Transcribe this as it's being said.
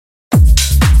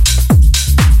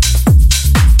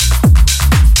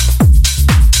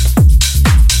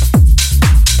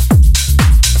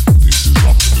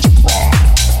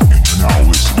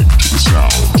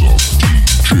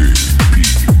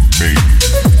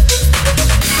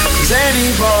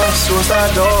Zany boss,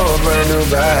 suicide door, brand new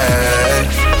bag.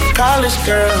 College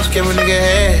girls, give a nigga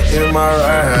head in my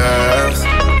raps.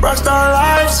 Rockstar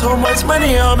life, so much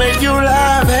money, I'll make you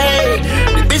laugh. Hey,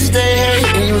 the bitch they hate,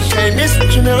 and you can't miss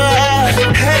what you never had.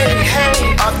 Hey,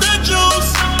 hey, off the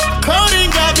juice, clothing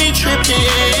got me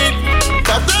tripping.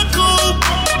 Got the coupe,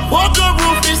 walker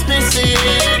roof is missing.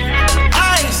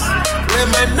 Ice,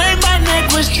 lemonade, my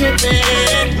neck was tripping.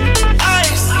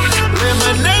 Ice,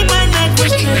 lemonade, my neck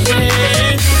was tripping.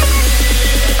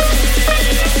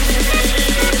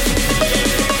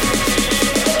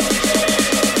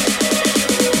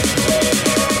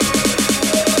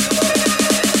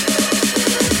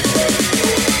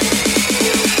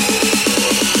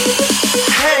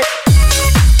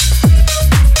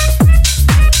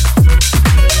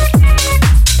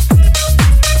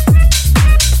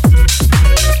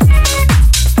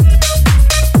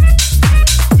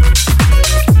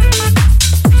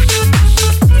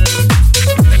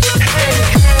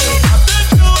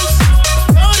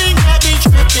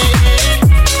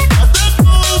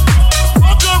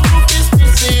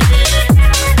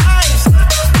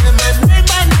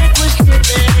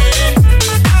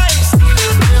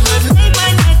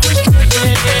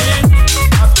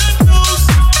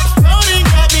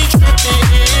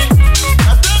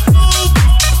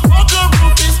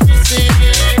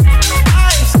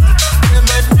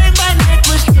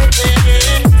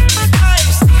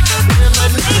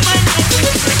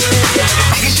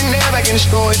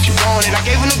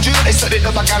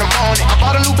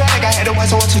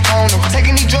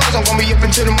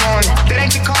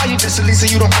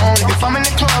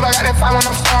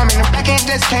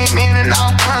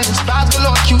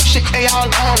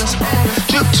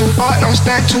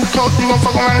 Too close, you gon'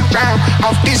 fuck around and drown.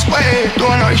 Off this way,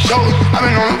 doing all these shows. I've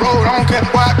been on the road, I don't care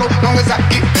where I go, long as I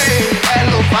get paid. Add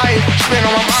a little fire, spin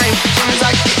on my mind. Soon as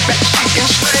I get back, she can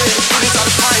shred. Do this all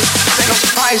the time, ain't no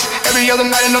surprise. Every other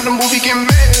night another movie get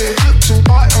made. Look too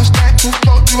hard, don't stand too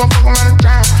close, you gon' fuck around and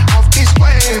drown. Off this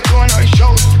way, doing all these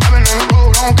shows. I've been on the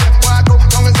road, I don't care where I go,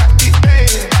 long as I get paid.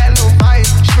 Add a little fire,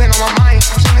 spin on my mind.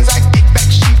 Soon as I get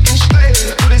back, she can shred.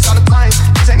 Do this all the time,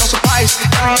 this ain't no surprise.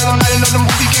 Every other night another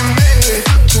movie get made.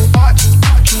 Look too hard.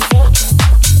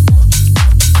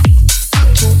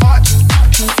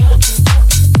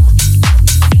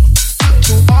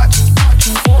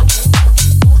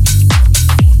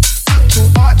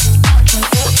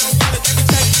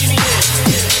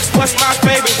 What's my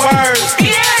favorite word?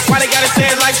 Why they gotta say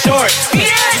it like short? You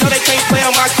know they can't play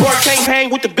on my court. Can't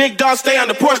hang with the big dogs, stay on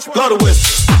the porch. Blow the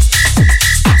whistle.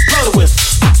 Blow the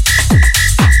whistle.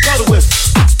 Blow the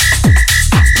whistle.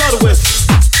 Blow the whistle.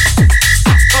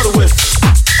 Blow the whistle.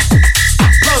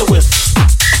 Blow the whistle.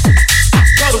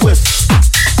 Blow the whistle.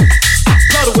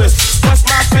 Blow the whistle. What's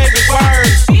my favorite word?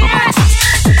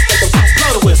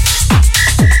 Blow the whistle.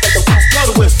 Blow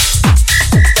the whistle.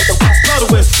 Blow the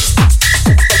whistle.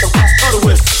 Blow the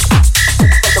whistle. Blow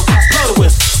the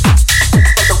whistle.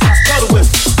 Blow the whistle.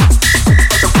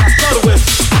 Blow the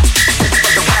whistle.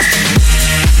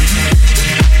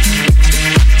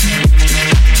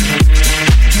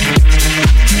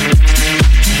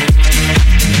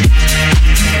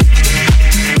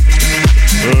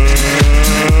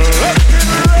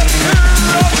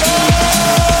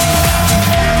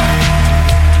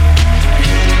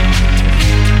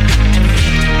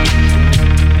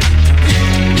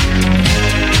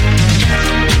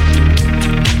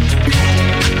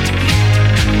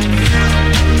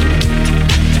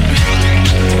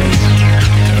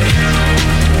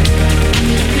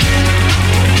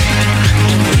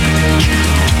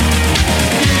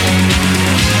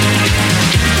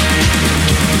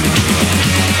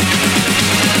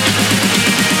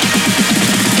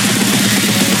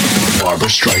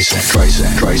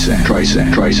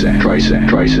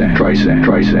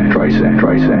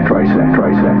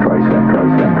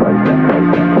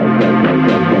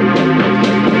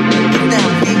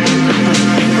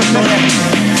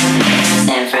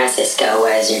 San Francisco,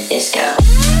 where's your disco?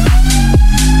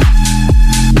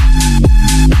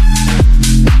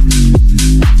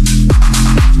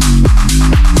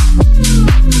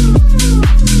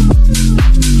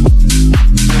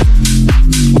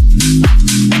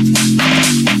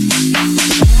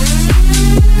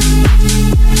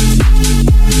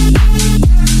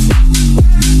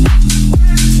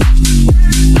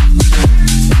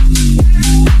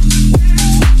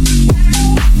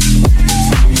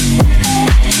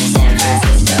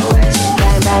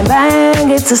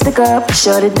 it's a stick up.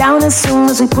 Shut it down as soon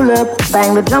as we pull up.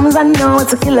 Bang the drums, I know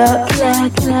it's a killer. Bang,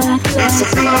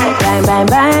 bang,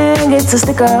 bang, it's a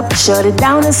stick up. Shut it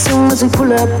down as soon as we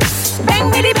pull up.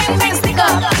 Bang, bitty, bang, bang, stick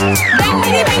up. Bang,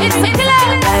 bitty, bang, it's a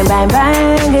killer. Bang, bang,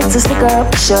 bang, it's a stick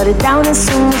up. Shut it down as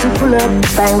soon as we pull up.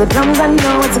 Bang the drums, I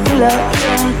know it's a killer.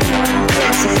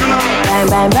 Bang,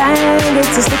 bang, bang,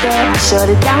 it's a stick up. Shut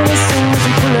it down as soon as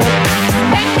we pull up.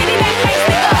 Bang, bitty, bang, bang,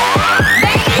 stick up.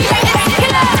 Bang, bitty, bang, it's a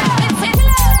killer.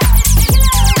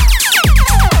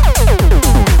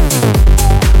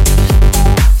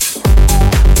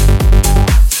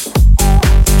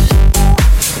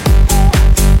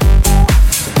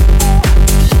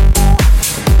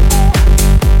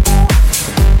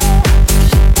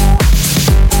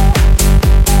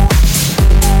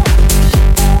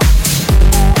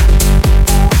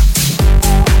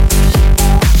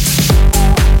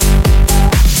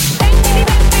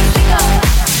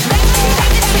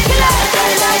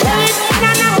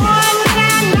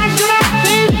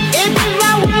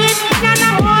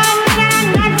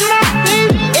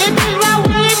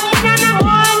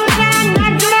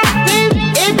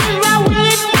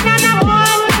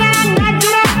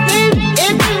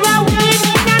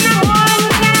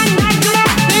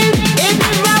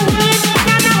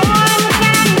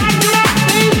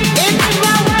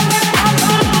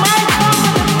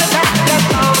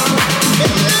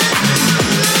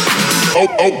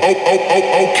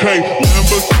 Okay,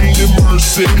 Lamborghini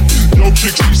Mercy. Yo,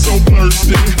 chick, she so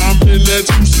thirsty. I'm in that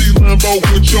 2C Lambo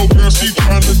with your girl, she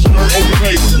tryna jerk.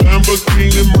 Okay,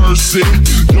 Lamborghini Mercy.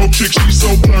 Yo, chick, she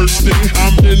so thirsty.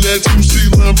 I'm in that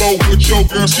 2C Lambo with your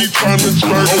girl, she tryna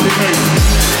jerk. Okay.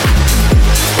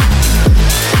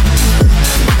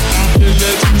 In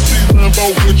that 2C Lambo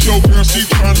with your girl, she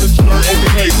tryna jerk.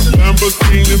 Okay,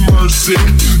 Lamborghini Mercy.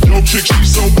 Yo, chick, she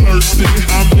so thirsty.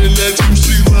 I'm in that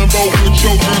 2C Lambo with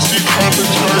your girl, she tryna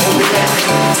jerk.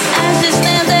 As she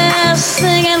stands there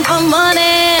singing for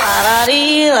money, la da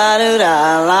dee la do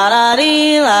da, la da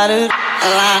dee la do,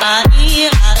 la da dee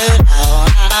la do,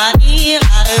 la da dee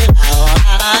la do,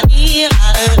 la da dee la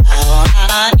do, la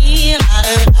da dee la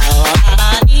do, la da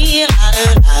dee la do,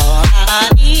 la da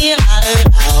dee la do,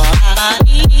 la da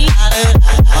dee la do,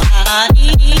 la da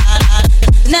dee la do,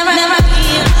 never, never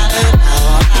dee la do,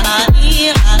 la da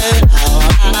dee la do,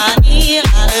 la da dee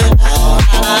la do,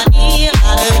 la da dee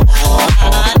la do, la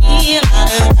da dee la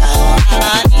do, la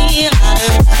da dee la do,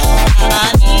 la da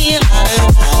dee la do,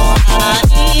 la da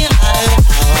dee la do.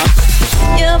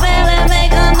 You barely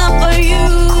make enough for you.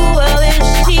 Well, is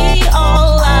she all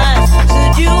lies?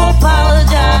 Should you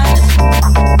apologize?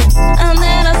 And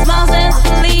then a smile says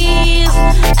please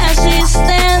as she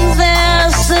stands there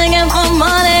singing for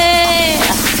money.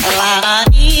 La da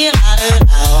dee la do,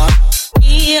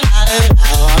 dee la do,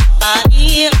 la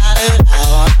dee la do,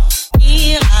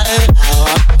 dee la do,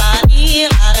 la dee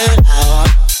la do,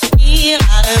 dee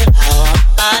la do,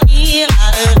 la dee la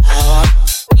do,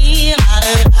 dee la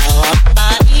do, la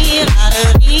dee la do,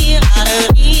 dee la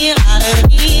do,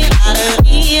 dee la do, dee la do, dee la do,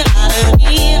 dee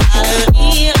la do, dee la do,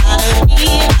 dee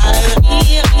la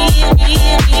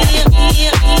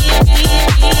do,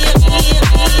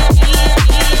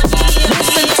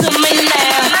 listen to me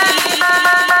now.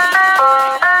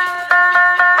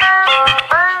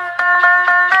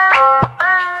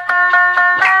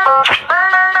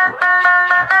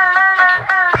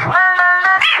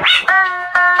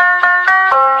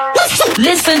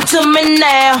 Listen to me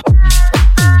now.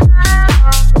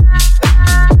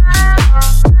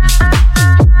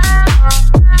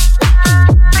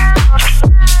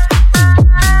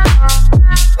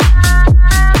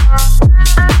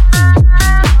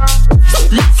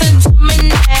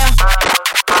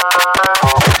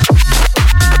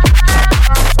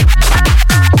 Listen to me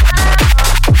now.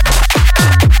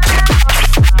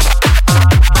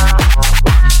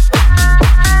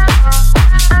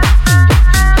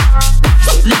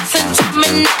 Listen to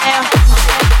me now.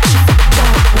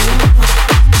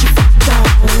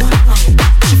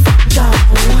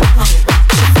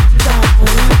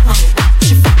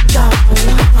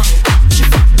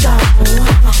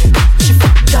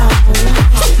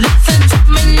 Listen to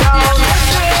me now.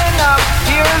 Listen up,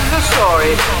 here's the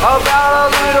story about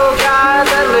a little guy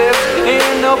that lives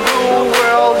in a blue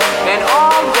world. And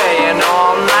all day and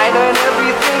all night and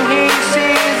everything he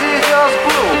sees is just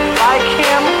blue. Like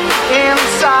him,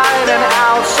 inside and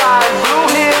outside. Blue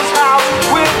his house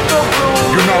with the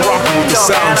blue. You're not rocking with the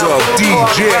sounds of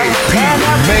DJ P.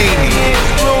 Maney. It's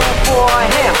blue for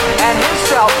him and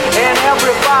himself and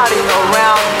everybody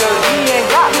around. Cause he ain't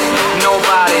got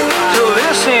nobody to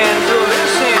listen, to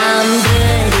listen. I'm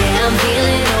good, yeah, I'm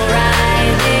feeling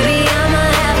alright. Baby, I'ma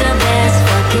have the best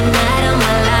fucking night of my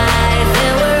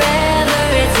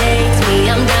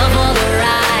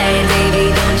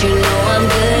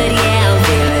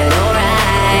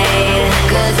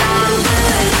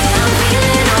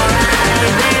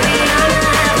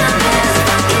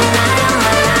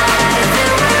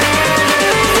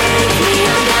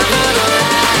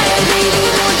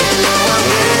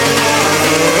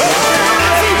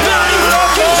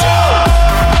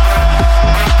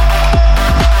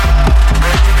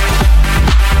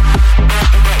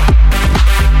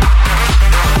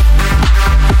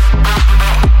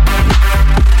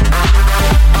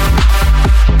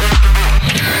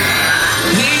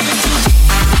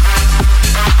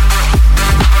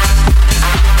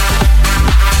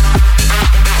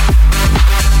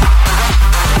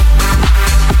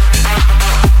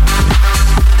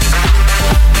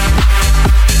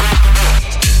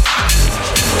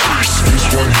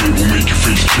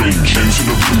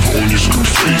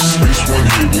face. This one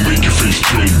here will make your face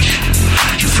change.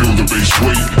 You feel the bass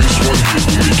weight. This one here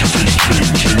will make your face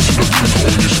change. Into the groove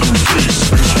on your screw face.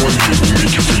 This one here will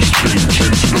make your face change.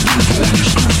 Into the groove on your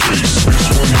screw face. This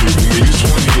one here will make this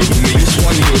one here will make this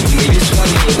one here will make this one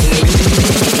here will make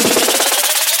this.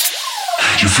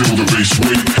 You feel the bass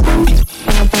weight.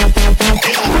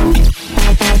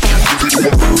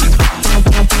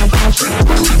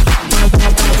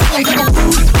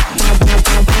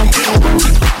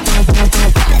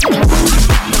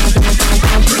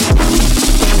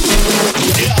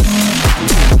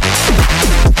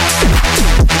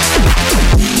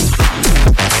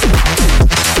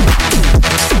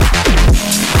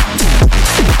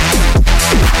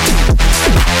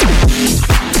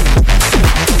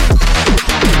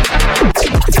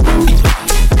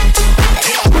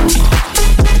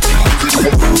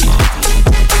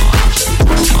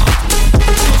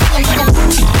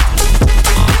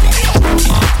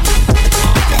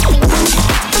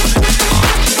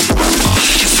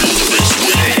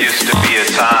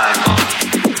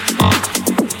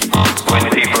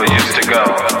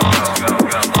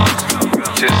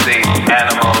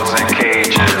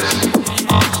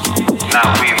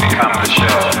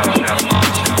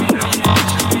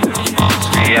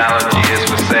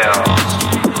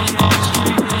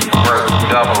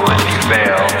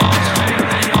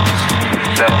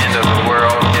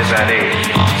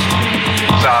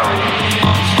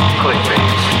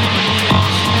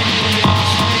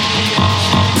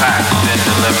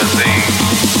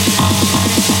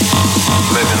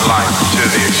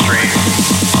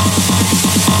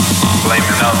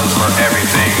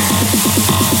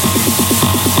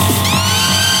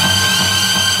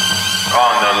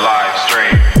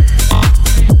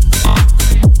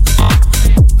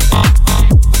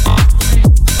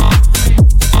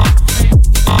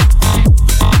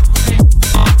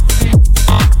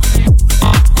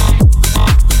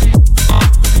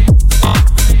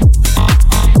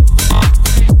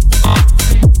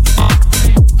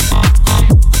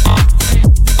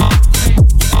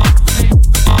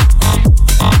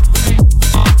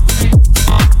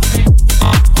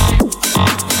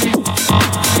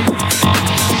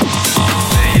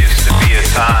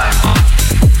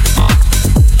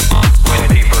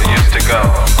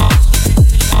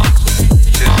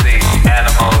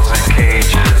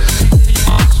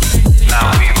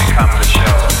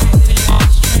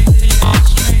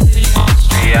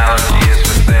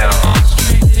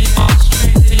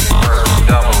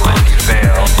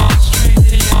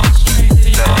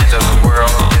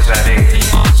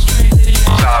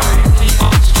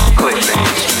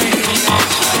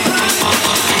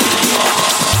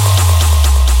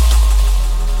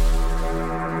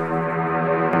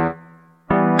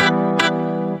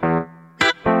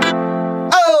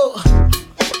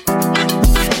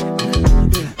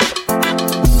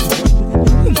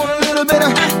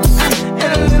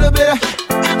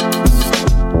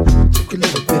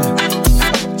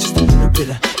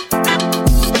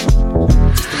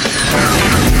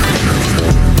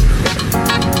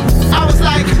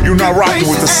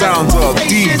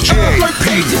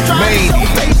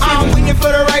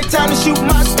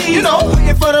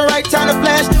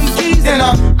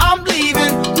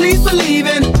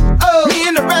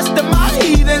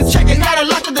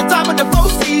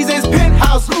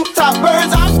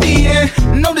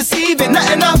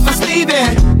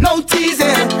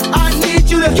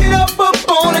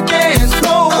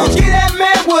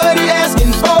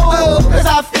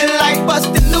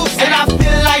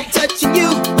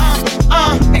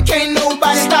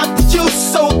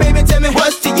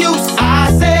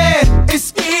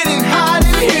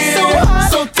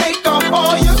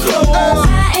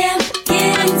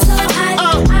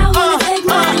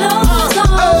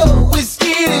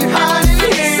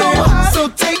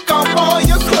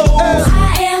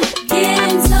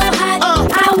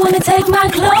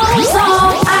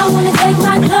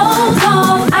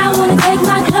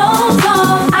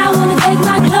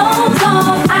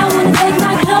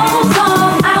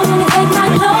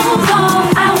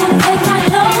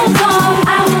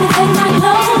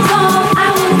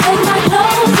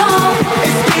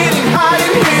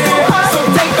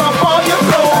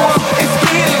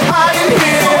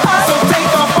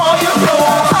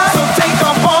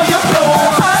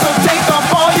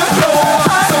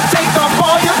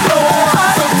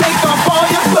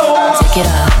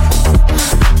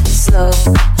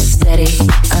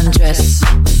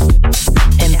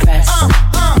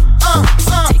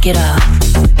 Take it off.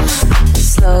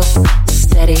 Slow,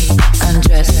 steady,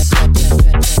 undress.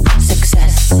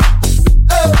 Success.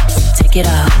 Take it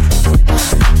off.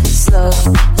 Slow,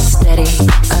 steady,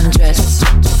 undress.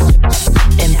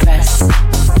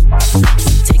 Impress.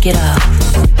 Take it off.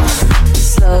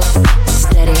 Slow,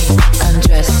 steady,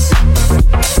 undress.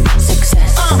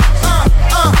 Success.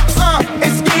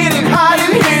 It's getting hot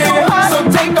in here, so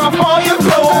take off all your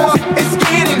clothes. It's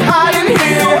getting hot in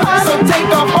here, so take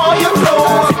off all your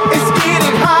clothes. It's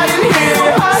getting hot in here,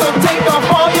 so take off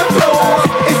all your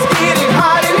clothes. It's getting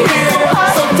hot in here,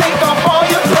 so take off all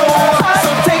your clothes.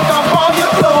 So take off all your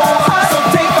clothes. So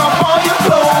take off all your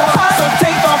clothes. So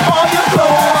take off all your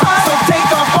clothes. So take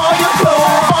off all your clothes.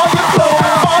 All your clothes.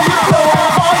 All your clothes.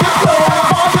 All your clothes.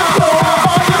 All your clothes.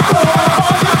 All your clothes.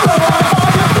 All your clothes. All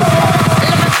your clothes.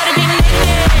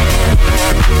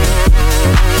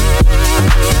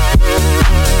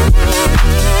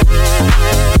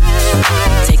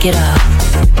 Take it off.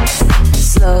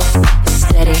 Slow,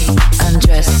 steady,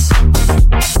 undress.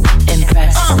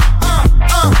 Impress.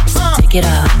 Take it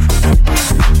off.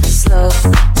 Slow,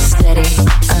 steady,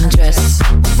 undress.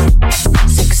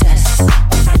 Success.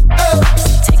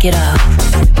 Take it off.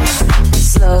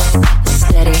 Slow,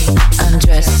 steady,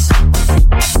 undress.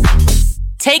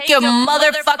 Take your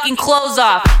motherfucking clothes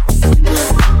off.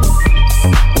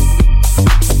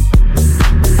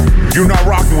 You're not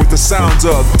rocking with the sounds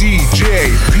of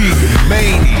DJ P.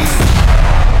 Maney.